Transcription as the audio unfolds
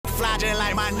slide just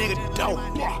like my nigga dope.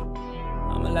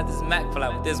 I'ma let this Mac fly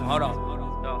with this one. Hold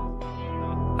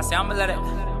on. I say I'ma let it.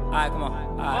 Alright, come on.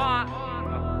 Alright.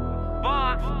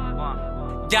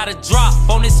 Got a drop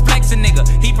on this flexin' nigga.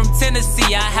 He from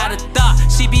Tennessee. I had a thought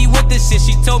she be with this shit.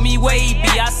 She told me where he be.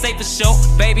 I say for sure.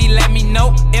 Baby, let me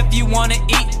know if you wanna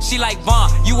eat. She like, Vaughn,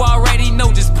 you already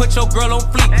know. Just put your girl on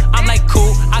fleek. I'm like,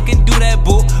 cool, I can do that,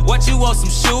 boo. What you want? Some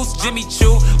shoes? Jimmy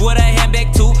Choo with a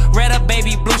handbag too. Red or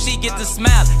baby blue. She get the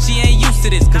smile. She ain't used to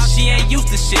this, cause she ain't used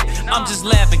to shit. I'm just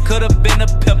laughing. Could've been a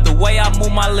pimp the way I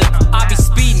move my lip. I be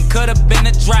speeding. Could've been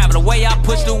a driver the way I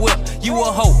push the whip. You a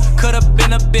hoe. Could've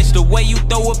been a bitch the way you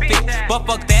throw a fit. But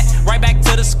fuck that, right back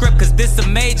to the script, cause this a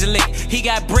major lick. He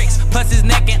got bricks, plus his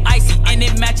neck and icy, and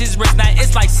it matches wrist. Now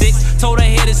it's like 6. Told her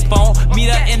hit his phone, meet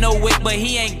her in the wick, but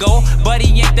he ain't go. But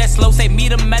he ain't that slow, say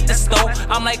meet him at the store.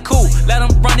 I'm like, cool, let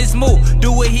him run his move.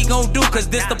 Do what he gon' do, cause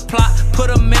this the plot. Put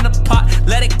him in a pot,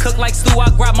 let it cook like stew. I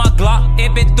grab my Glock,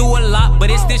 it been through a lot, but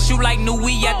it's this shoe like new,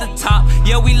 we at the top.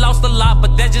 Yeah, we lost a lot,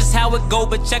 but that's just how it go.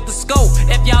 But check the scope,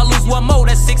 if y'all lose one more,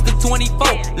 that's 6 to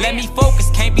 24. Let me focus,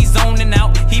 can't be zoning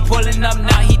out. He pulling up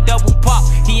now, he double pop.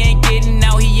 He ain't getting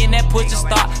out, he in that push to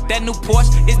start. That new Porsche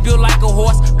is built like a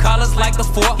horse, colors like a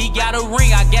fork. He got a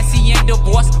ring, I guess he ain't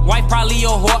divorced. Wife probably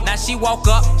a whore. Now she walk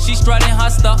up, she strutting her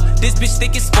stuff. This bitch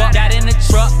thick as fuck. Got in the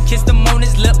truck, kissed him on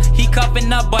his lip. He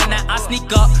cuffing up, but now I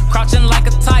sneak up, crouching like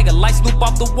a tiger, like Snoop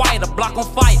off the wire, the block on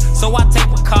fire. So I take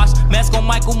precaution, mask on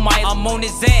Michael Myers. I'm on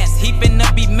his ass, he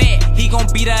finna be mad. He gon'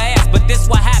 beat her ass, but this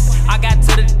what happened. I got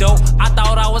to the door, I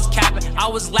thought I was capping. I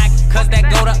was lacking, cause that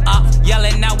go to up,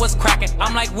 yelling now what's cracking.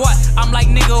 I'm like, what? I'm like,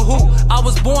 nigga, who? I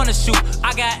was born to shoot,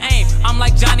 I got aim. I'm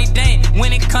like Johnny Dane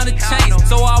when it come to chains.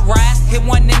 So I rise, hit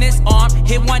one in his arm,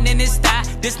 hit one in his thigh.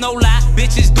 This no lie,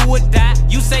 bitches do or die.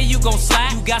 You say you gon'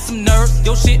 slide, you got some nerve.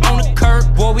 Your shit on the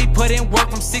curb, boy, we put in work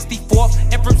from 64th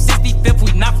and from 65th,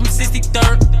 we not from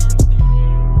 63rd.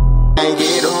 Ain't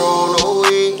get to roll no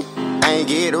weed, ain't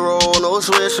get to roll no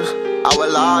swishers. I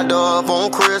was locked up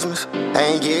on Christmas,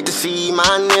 ain't get to see my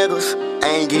niggas,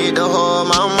 ain't get to hug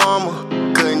my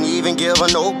mama, couldn't even give her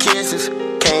no kisses.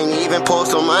 Can't even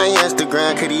post on my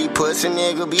Instagram, cause these pussy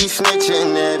niggas be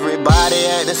snitching. Everybody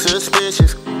acting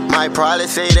suspicious, might probably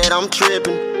say that I'm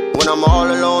tripping when I'm all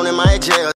alone in my jail.